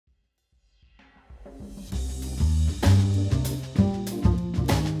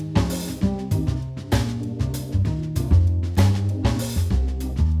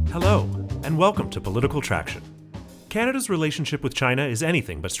Hello, and welcome to Political Traction. Canada's relationship with China is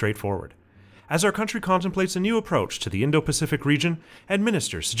anything but straightforward. As our country contemplates a new approach to the Indo-Pacific region and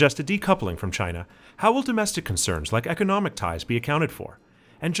ministers suggest a decoupling from China, how will domestic concerns like economic ties be accounted for?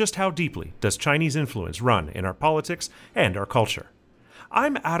 And just how deeply does Chinese influence run in our politics and our culture?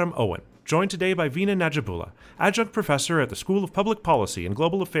 I'm Adam Owen, joined today by Veena Najibullah, adjunct professor at the School of Public Policy and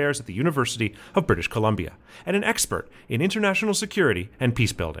Global Affairs at the University of British Columbia, and an expert in international security and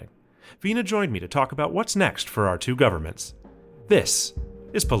peacebuilding. Veena joined me to talk about what's next for our two governments. This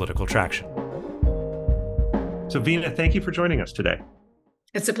is Political Traction. So Veena, thank you for joining us today.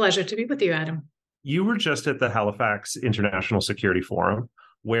 It's a pleasure to be with you, Adam. You were just at the Halifax International Security Forum,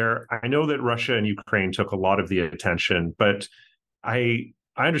 where I know that Russia and Ukraine took a lot of the attention, but I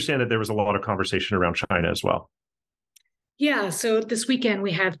understand that there was a lot of conversation around China as well. Yeah, so this weekend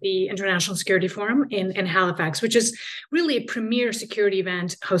we have the International Security Forum in Halifax, which is really a premier security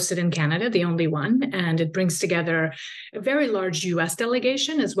event hosted in Canada, the only one. And it brings together a very large US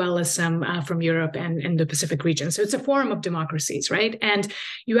delegation, as well as some from Europe and the Pacific region. So it's a forum of democracies, right? And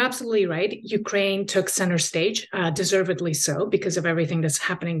you're absolutely right. Ukraine took center stage, deservedly so, because of everything that's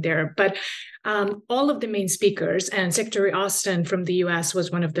happening there. But all of the main speakers, and Secretary Austin from the US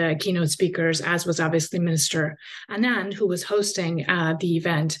was one of the keynote speakers, as was obviously Minister Anand, who was hosting the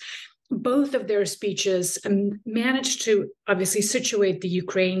event. Both of their speeches managed to obviously situate the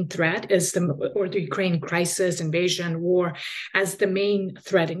Ukraine threat or the Ukraine crisis, invasion, war as the main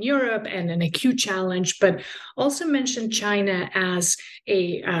threat in Europe and an acute challenge, but also mentioned China as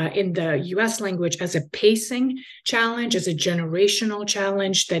in the US language, as a pacing challenge, as a generational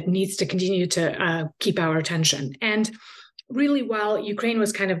challenge that needs to continue to keep our attention. And really, while Ukraine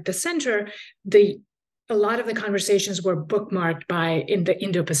was kind of the center, a lot of the conversations were bookmarked in the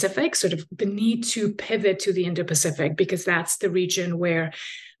Indo-Pacific, sort of the need to pivot to the Indo-Pacific, because that's the region where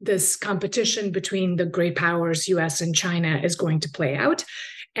this competition between the great powers, US and China, is going to play out.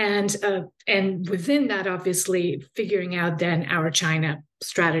 And within that, obviously, figuring out then our China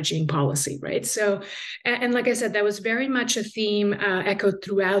strategy and policy, right? So, and like I said, that was very much a theme echoed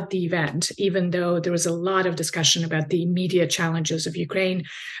throughout the event, even though there was a lot of discussion about the immediate challenges of Ukraine.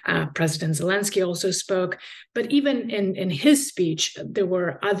 President Zelensky also spoke, but even in his speech, there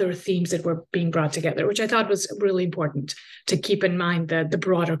were other themes that were being brought together, which I thought was really important to keep in mind the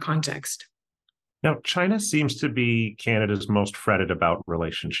broader context. Now, China seems to be Canada's most fretted about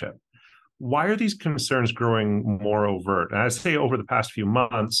relationship. Why are these concerns growing more overt? And I say over the past few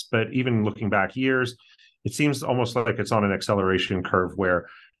months, but even looking back years, it seems almost like it's on an acceleration curve where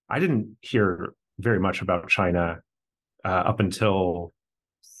I didn't hear very much about China up until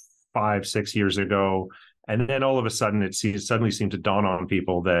 5-6 years ago. And then all of a sudden, it suddenly seemed to dawn on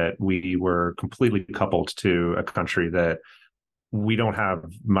people that we were completely coupled to a country that we don't have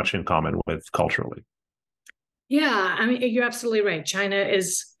much in common with culturally. Yeah, I mean, you're absolutely right. China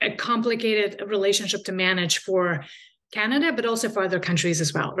is a complicated relationship to manage for Canada, but also for other countries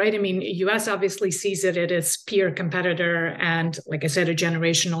as well, right? I mean, US obviously sees it as its peer competitor and, like I said, a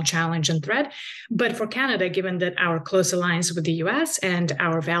generational challenge and threat. But for Canada, given that our close alliance with the US and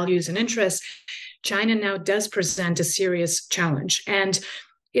our values and interests, China now does present a serious challenge. And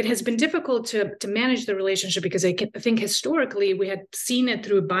it has been difficult to manage the relationship because I think historically we had seen it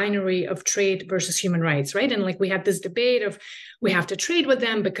through a binary of trade versus human rights, right? And like we had this debate of we have to trade with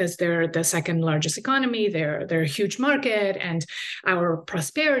them because they're the second largest economy, they're a huge market, and our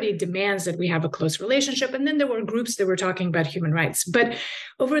prosperity demands that we have a close relationship. And then there were groups that were talking about human rights. But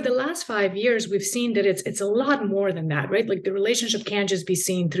over the last 5 years, we've seen that it's a lot more than that, right? Like the relationship can't just be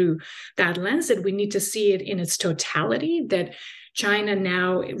seen through that lens, that we need to see it in its totality, that China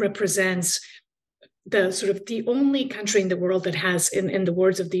now represents the only country in the world that has, in the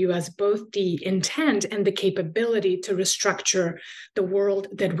words of the US, both the intent and the capability to restructure the world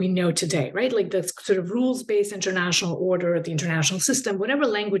that we know today, right? Like the sort of rules-based international order, the international system, whatever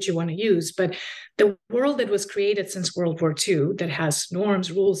language you want to use, but the world that was created since World War II, that has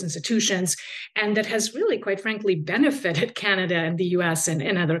norms, rules, institutions, and that has really, quite frankly, benefited Canada and the US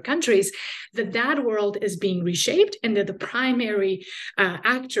and other countries, that world is being reshaped, and that the primary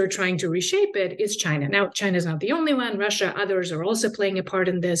actor trying to reshape it is China. Now, China is not the only one. Russia, others are also playing a part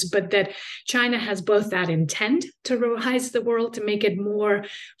in this, but that China has both that intent to rise the world, to make it more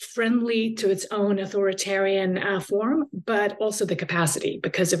friendly to its own authoritarian form, but also the capacity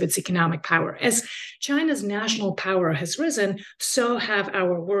because of its economic power. As China's national power has risen, so have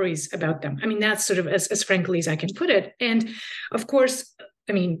our worries about them. I mean, that's sort of as frankly as I can put it. And of course,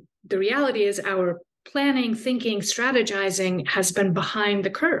 I mean, the reality is our planning, thinking, strategizing has been behind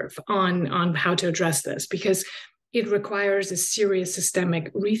the curve on how to address this, because it requires a serious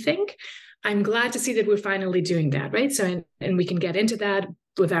systemic rethink. I'm glad to see that we're finally doing that, right? So, and we can get into that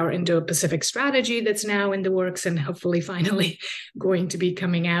with our Indo-Pacific strategy that's now in the works and hopefully finally going to be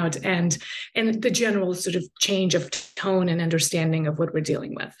coming out, and the general sort of change of tone and understanding of what we're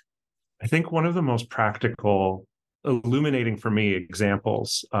dealing with. I think one of the most practical, illuminating for me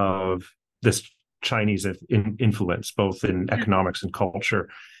examples of this Chinese influence, both in economics and culture,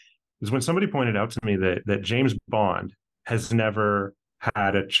 is when somebody pointed out to me that James Bond has never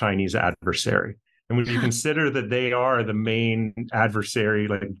had a Chinese adversary. And when you consider that they are the main adversary,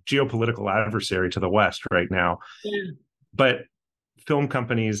 like geopolitical adversary to the West right now, but film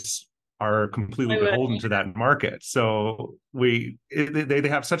companies are completely beholden to that market. So they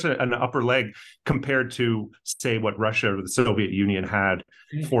have such an upper leg compared to, say, what Russia or the Soviet Union had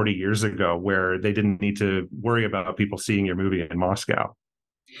 40 years ago, where they didn't need to worry about people seeing your movie in Moscow.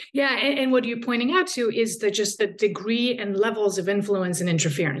 Yeah, and what you're pointing out to is just the degree and levels of influence and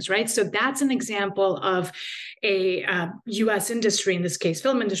interference, right? So that's an example of a U.S. industry, in this case,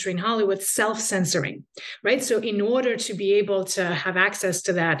 film industry in Hollywood, self-censoring, right? So in order to be able to have access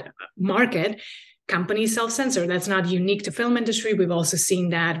to that market, companies self-censor. That's not unique to film industry. We've also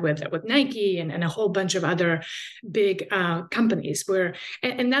seen that with Nike and a whole bunch of other big companies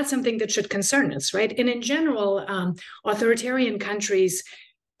and that's something that should concern us, right? And in general, authoritarian countries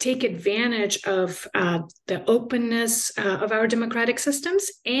take advantage of the openness of our democratic systems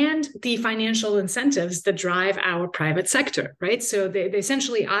and the financial incentives that drive our private sector, right? So they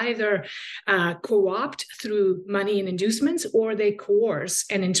essentially either co-opt through money and inducements, or they coerce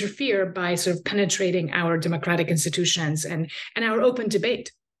and interfere by sort of penetrating our democratic institutions and our open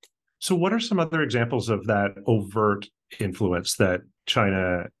debate. So what are some other examples of that overt influence that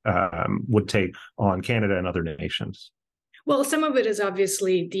China would take on Canada and other nations? Well, some of it is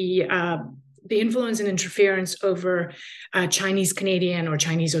obviously the influence and interference over Chinese Canadian or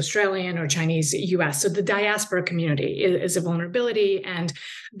Chinese Australian or Chinese US. So the diaspora community is a vulnerability. And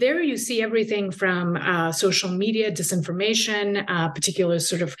there you see everything from social media disinformation, particular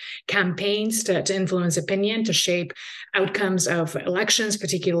sort of campaigns to influence opinion, to shape outcomes of elections,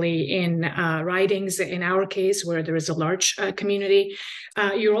 particularly in ridings, in our case, where there is a large community.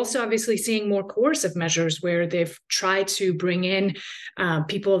 You're also obviously seeing more coercive measures where they've tried to bring in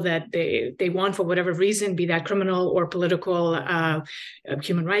people that they want for whatever reason, be that criminal or political,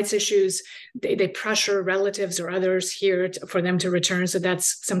 human rights issues. They pressure relatives or others here for them to return. So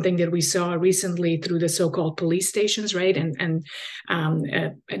that's something that we saw recently through the so-called police stations, right? And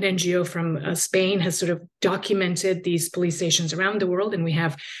an NGO from Spain has sort of documented these police stations around the world. And we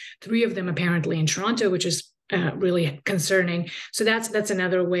have 3 of them apparently in Toronto, which is really concerning. So that's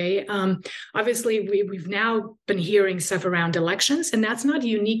another way. Obviously, we've now been hearing stuff around elections, and that's not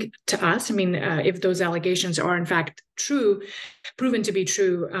unique to us. I mean, if those allegations are in fact true, proven to be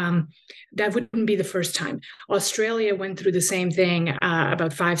true, that wouldn't be the first time. Australia went through the same thing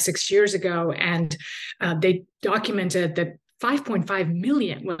about 5-6 years ago, and they documented that 5.5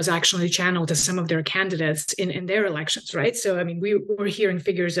 million was actually channeled to some of their candidates in their elections, right? So, I mean, we're hearing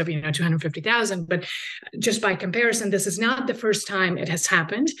figures of, 250,000, but just by comparison, this is not the first time it has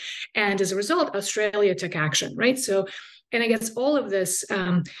happened. And as a result, Australia took action, right? So, and I guess all of this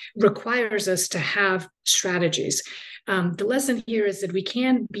requires us to have strategies. The lesson here is that we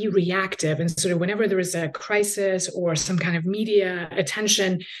can be reactive, and sort of whenever there is a crisis or some kind of media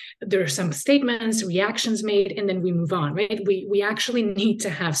attention, there are some statements, reactions made, and then we move on, right? We actually need to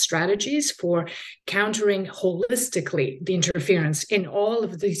have strategies for countering holistically the interference in all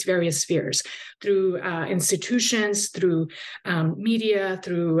of these various spheres, through institutions, through media,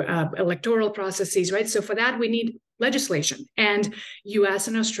 through electoral processes, right? So for that, we need legislation, and US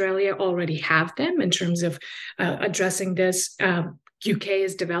and Australia already have them in terms of addressing this. UK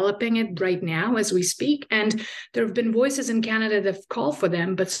is developing it right now as we speak, and there have been voices in Canada that call for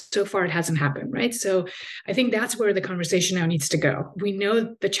them, but so far it hasn't happened, right? So I think that's where the conversation now needs to go. We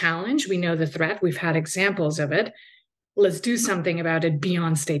know the challenge, we know the threat, we've had examples of it. Let's do something about it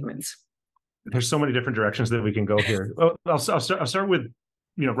beyond statements. There's so many different directions that we can go here. Well, I'll start with,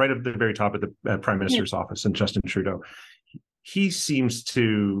 right at the very top of the Prime Minister's office and Justin Trudeau. His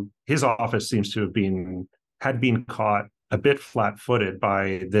office seems to have been caught a bit flat-footed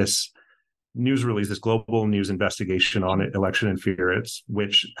by this news release, this global news investigation on election interference,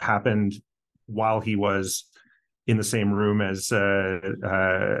 which happened while he was in the same room as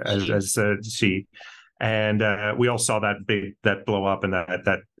Xi. And we all saw that blow up and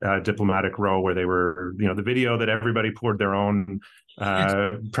that diplomatic row where they were, the video that everybody poured their own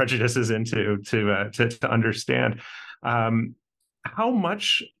prejudices into to understand. How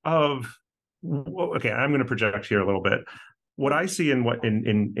much of okay, I'm going to project here a little bit. What I see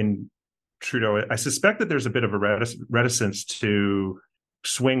in Trudeau, I suspect that there's a bit of a reticence to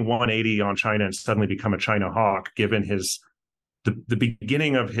swing 180 on China and suddenly become a China hawk, given the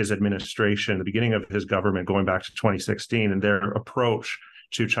beginning of his administration, the beginning of his government going back to 2016, and their approach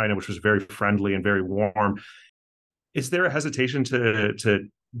to China, which was very friendly and very warm. Is there a hesitation to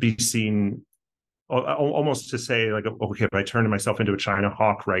be seen, almost to say, like, okay, if I turn myself into a China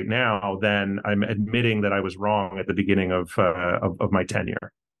hawk right now, then I'm admitting that I was wrong at the beginning of my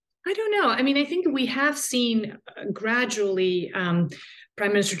tenure? I don't know. I mean, I think we have seen gradually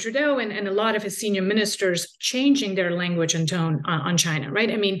Prime Minister Trudeau and a lot of his senior ministers changing their language and tone on China,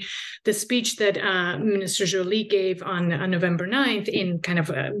 right? I mean, the speech that Minister Joly gave on November 9th in kind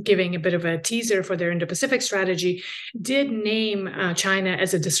of giving a bit of a teaser for their Indo-Pacific strategy did name China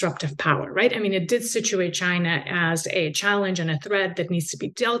as a disruptive power, right? I mean, it did situate China as a challenge and a threat that needs to be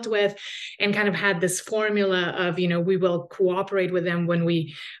dealt with, and kind of had this formula of, we will cooperate with them when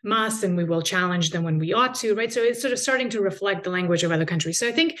we must, and we will challenge them when we ought to, right? So it's sort of starting to reflect the language of other countries. So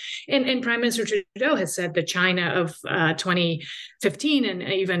I think, and Prime Minister Trudeau has said that China of 2015 and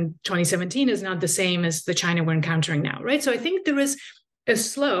even 2017 is not the same as the China we're encountering now, right? So I think there is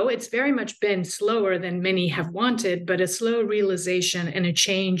it's very much been slower than many have wanted, but a slow realization and a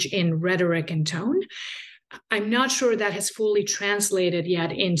change in rhetoric and tone. I'm not sure that has fully translated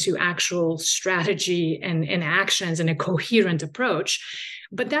yet into actual strategy and actions and a coherent approach.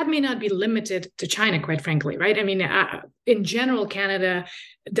 But that may not be limited to China, quite frankly, right? I mean, in general, Canada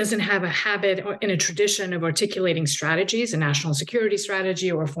doesn't have a habit or in a tradition of articulating strategies, a national security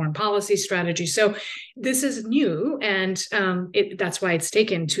strategy or a foreign policy strategy. So this is new, and that's why it's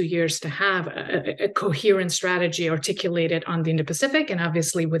taken 2 years to have a coherent strategy articulated on the Indo-Pacific, and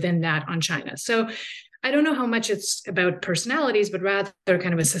obviously within that on China. So I don't know how much it's about personalities, but rather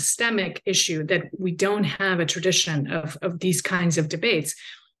kind of a systemic issue that we don't have a tradition of these kinds of debates.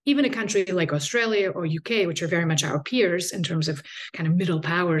 Even a country like Australia or UK, which are very much our peers in terms of kind of middle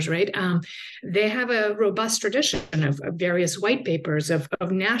powers, right? They have a robust tradition of various white papers, of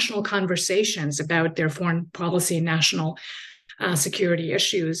national conversations about their foreign policy and national security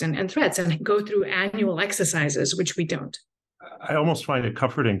issues and threats, and go through annual exercises, which we don't. I almost find it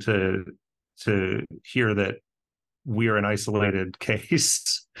comforting to hear that we are an isolated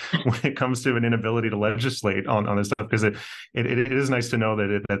case when it comes to an inability to legislate on this stuff, because it is nice to know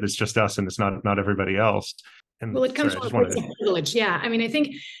that it's just us and it's not everybody else. And well, it comes from a place of privilege. Yeah. I mean, I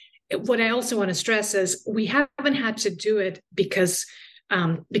think what I also want to stress is we haven't had to do it because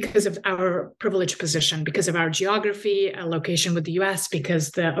of our privileged position, because of our geography, a location with the US, because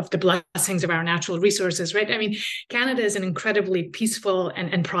of the blessings of our natural resources, right? I mean, Canada is an incredibly peaceful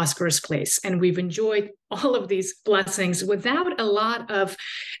and prosperous place, and we've enjoyed all of these blessings without a lot of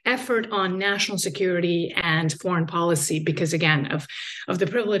effort on national security and foreign policy because, again, of the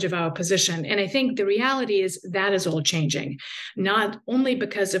privilege of our position. And I think the reality is that is all changing, not only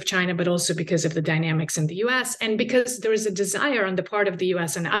because of China, but also because of the dynamics in the US, and because there is a desire on the part of the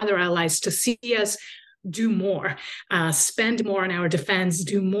US and other allies to see us do more, spend more on our defense,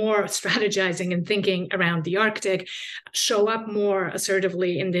 do more strategizing and thinking around the Arctic, show up more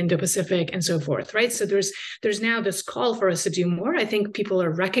assertively in the Indo-Pacific, and so forth, right? So there's now this call for us to do more. I think people are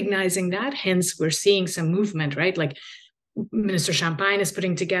recognizing that, hence we're seeing some movement, right? Like Minister Champagne is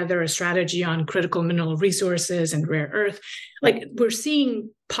putting together a strategy on critical mineral resources and rare earth. Like, we're seeing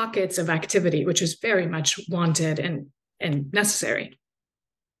pockets of activity, which is very much wanted and necessary.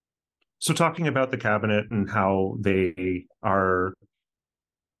 So talking about the cabinet and how they are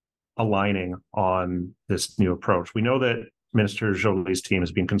aligning on this new approach, we know that Minister Joly's team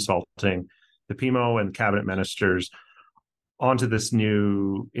has been consulting the PMO and cabinet ministers onto this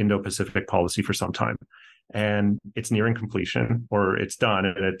new Indo-Pacific policy for some time. And it's nearing completion, or it's done.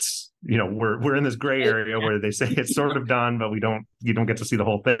 And it's, we're in this gray area where they say it's sort of done, but you don't get to see the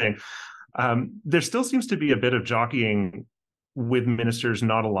whole thing. There still seems to be a bit of jockeying with ministers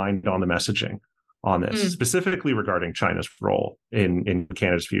not aligned on the messaging on this, specifically regarding China's role in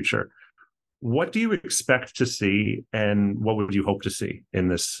Canada's future. What do you expect to see, and what would you hope to see in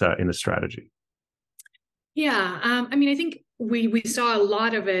this strategy? Yeah, I mean, I think we saw a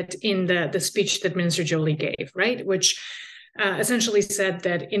lot of it in the speech that Minister Joly gave, right? Which essentially said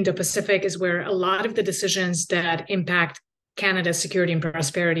that Indo-Pacific is where a lot of the decisions that impact Canada's security and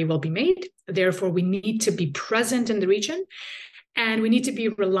prosperity will be made. Therefore, we need to be present in the region. And we need to be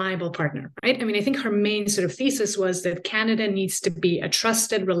a reliable partner, right? I mean, I think her main sort of thesis was that Canada needs to be a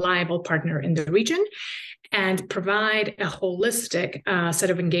trusted, reliable partner in the region and provide a holistic set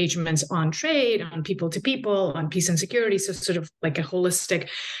of engagements on trade, on people to people, on peace and security. So sort of like a holistic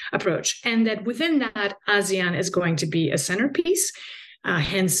approach. And that within that, ASEAN is going to be a centerpiece.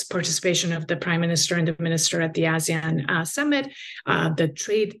 Hence participation of the Prime Minister and the Minister at the ASEAN Summit,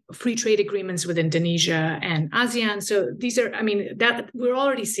 the free trade agreements with Indonesia and ASEAN. So these are, I mean, that we're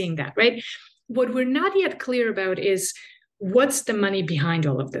already seeing that, right? What we're not yet clear about is what's the money behind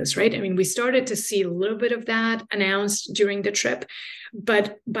all of this, right? I mean, we started to see a little bit of that announced during the trip,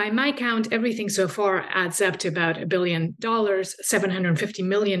 but by my count, everything so far adds up to about $1 billion, 750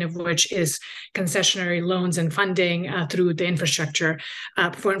 million of which is concessionary loans and funding through the infrastructure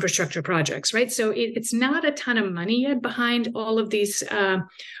for infrastructure projects, right? So it's not a ton of money yet behind all of these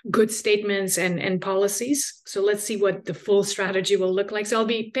good statements and policies. So let's see what the full strategy will look like. So I'll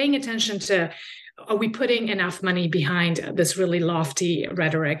be paying attention to, are we putting enough money behind this really lofty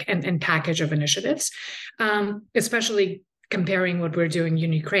rhetoric and package of initiatives, especially comparing what we're doing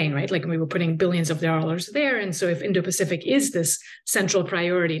in Ukraine, right? Like we were putting billions of dollars there. And so if Indo-Pacific is this central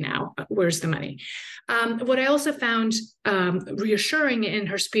priority now, where's the money? What I also found reassuring in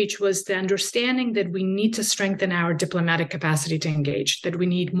her speech was the understanding that we need to strengthen our diplomatic capacity to engage, that we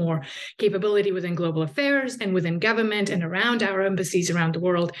need more capability within global affairs and within government and around our embassies around the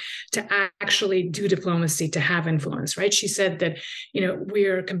world to actually do diplomacy, to have influence, right? She said that, you know,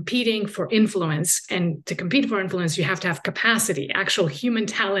 we're competing for influence, and to compete for influence, you have to have capacity, actual human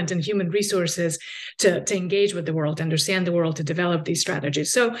talent and human resources to engage with the world, to understand the world, to develop these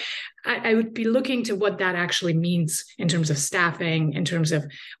strategies. So I would be looking to what that actually means in terms of staffing, in terms of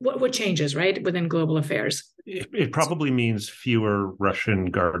what changes, right, within global affairs. It probably means fewer Russian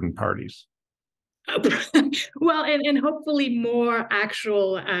garden parties. Well, and hopefully more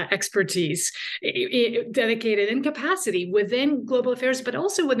actual expertise dedicated in capacity within global affairs, but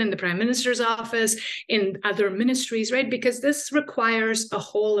also within the Prime Minister's office, in other ministries, right? Because this requires a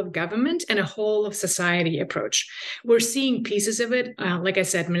whole of government and a whole of society approach. We're seeing pieces of it. Like I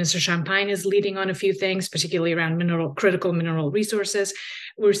said, Minister Champagne is leading on a few things, particularly around critical mineral resources.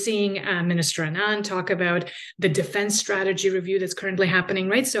 We're seeing Minister Anand talk about the defense strategy review that's currently happening,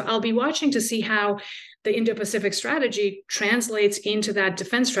 right? So I'll be watching to see how the Indo-Pacific strategy translates into that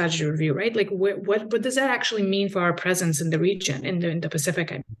defense strategy review, right? Like what does that actually mean for our presence in the region, in the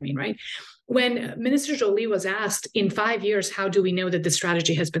Indo-Pacific, I mean, right? When Minister Jolie was asked in 5 years, how do we know that the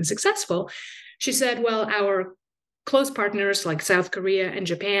strategy has been successful? She said, well, our close partners like South Korea and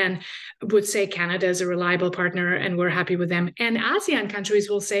Japan would say Canada is a reliable partner and we're happy with them. And ASEAN countries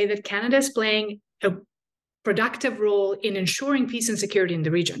will say that Canada is playing a productive role in ensuring peace and security in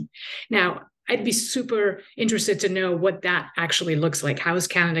the region. Now, I'd be super interested to know what that actually looks like. How is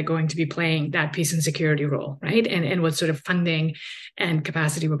Canada going to be playing that peace and security role, right? And what sort of funding and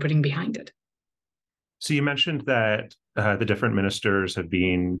capacity we're putting behind it. So you mentioned that the different ministers have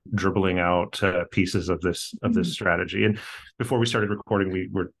been dribbling out pieces of this strategy. And before we started recording, we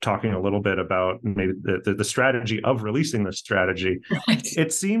were talking a little bit about maybe the strategy of releasing this strategy. Right.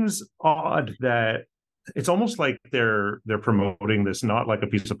 It seems odd that it's almost like they're promoting this not like a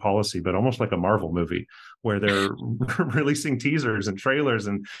piece of policy, but almost like a Marvel movie, where they're releasing teasers and trailers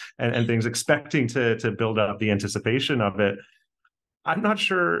and things, expecting to build up the anticipation of it. I'm not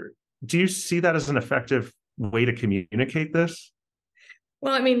sure. Do you see that as an effective way to communicate this?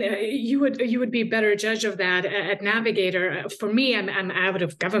 Well, I mean, you would be a better judge of that at Navigator. For me, I'm out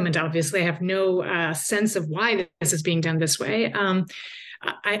of government. Obviously, I have no sense of why this is being done this way.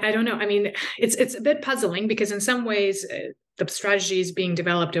 I don't know. I mean, it's a bit puzzling because in some ways the strategy is being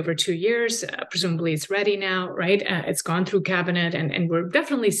developed over 2 years. Presumably it's ready now, right? It's gone through cabinet and we're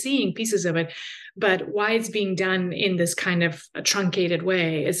definitely seeing pieces of it. But why it's being done in this kind of truncated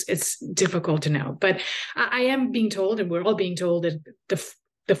way it's difficult to know. But I am being told, and we're all being told, that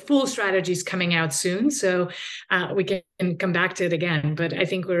the full strategy is coming out soon. So we can come back to it again. But I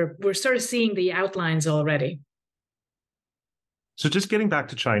think we're sort of seeing the outlines already. So just getting back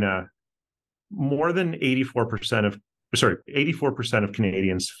to China, more than 84% of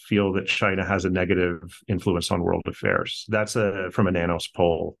Canadians feel that China has a negative influence on world affairs. That's from a Nanos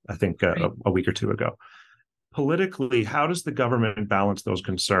poll, I think, a week or two ago. Politically, how does the government balance those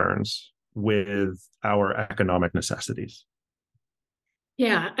concerns with our economic necessities?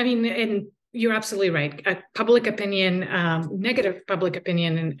 Yeah, I mean, and you're absolutely right. Public opinion, negative public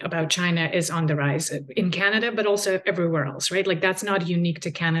opinion about China is on the rise in Canada, but also everywhere else, right? Like that's not unique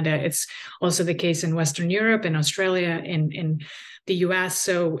to Canada. It's also the case in Western Europe and Australia, in the US.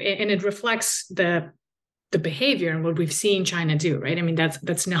 So, and it reflects the the behavior and what we've seen China do, right? I mean,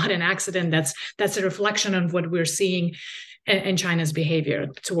 that's not an accident. That's a reflection of what we're seeing in China's behavior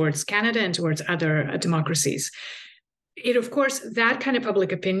towards Canada and towards other democracies. It, of course, that kind of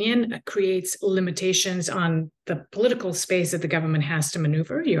public opinion creates limitations on the political space that the government has to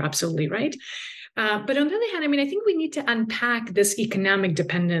maneuver. You're absolutely right. But on the other hand, I mean, I think we need to unpack this economic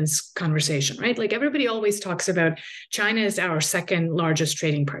dependence conversation, right? Like everybody always talks about China is our second largest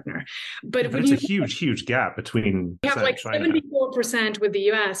trading partner. But it's a huge gap between we have like China. 74% with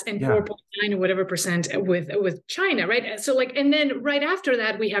the US and 4.9 or whatever percent with China, right? So like, and then right after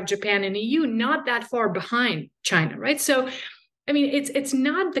that, we have Japan and EU, not that far behind China, right? So I mean, it's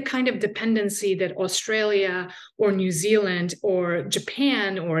not the kind of dependency that Australia or New Zealand or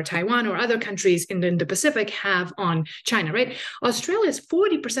Japan or Taiwan or other countries in the Indo-Pacific have on China, right? Australia's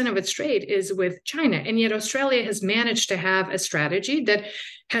 40% of its trade is with China, and yet Australia has managed to have a strategy that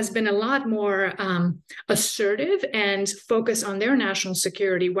has been a lot more assertive and focused on their national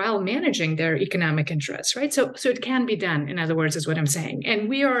security while managing their economic interests, right? So it can be done, in other words, is what I'm saying. And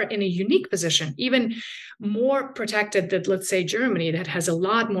we are in a unique position, even more protected than, let's say, Germany, that has a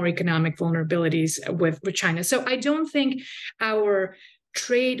lot more economic vulnerabilities with China. So I don't think our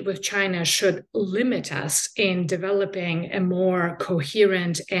trade with China should limit us in developing a more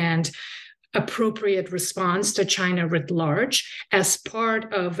coherent and appropriate response to China writ large as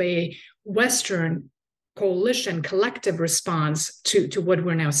part of a Western coalition collective response to what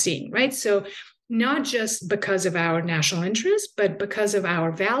we're now seeing, right? So not just because of our national interests, but because of our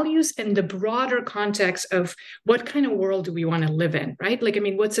values and the broader context of what kind of world do we want to live in, right? Like, I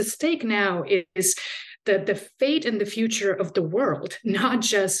mean, what's at stake now is the fate and the future of the world, not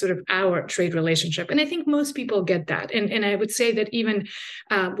just sort of our trade relationship. And I think most people get that. And I would say that even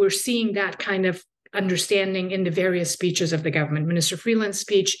we're seeing that kind of understanding in the various speeches of the government. Minister Freeland's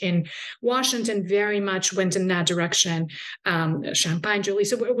speech in Washington very much went in that direction. Champagne, Julie.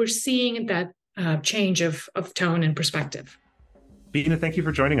 So we're seeing that change of tone and perspective. Beena, thank you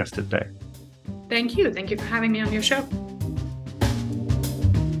for joining us today. Thank you. Thank you for having me on your show.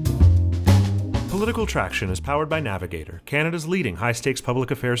 Political Traction is powered by Navigator, Canada's leading high-stakes public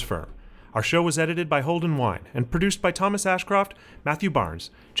affairs firm. Our show was edited by Holden Wine and produced by Thomas Ashcroft, Matthew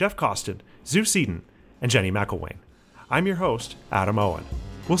Barnes, Jeff Costin, Zeus Eden, and Jenny McElwain. I'm your host, Adam Owen.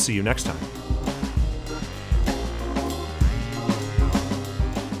 We'll see you next time.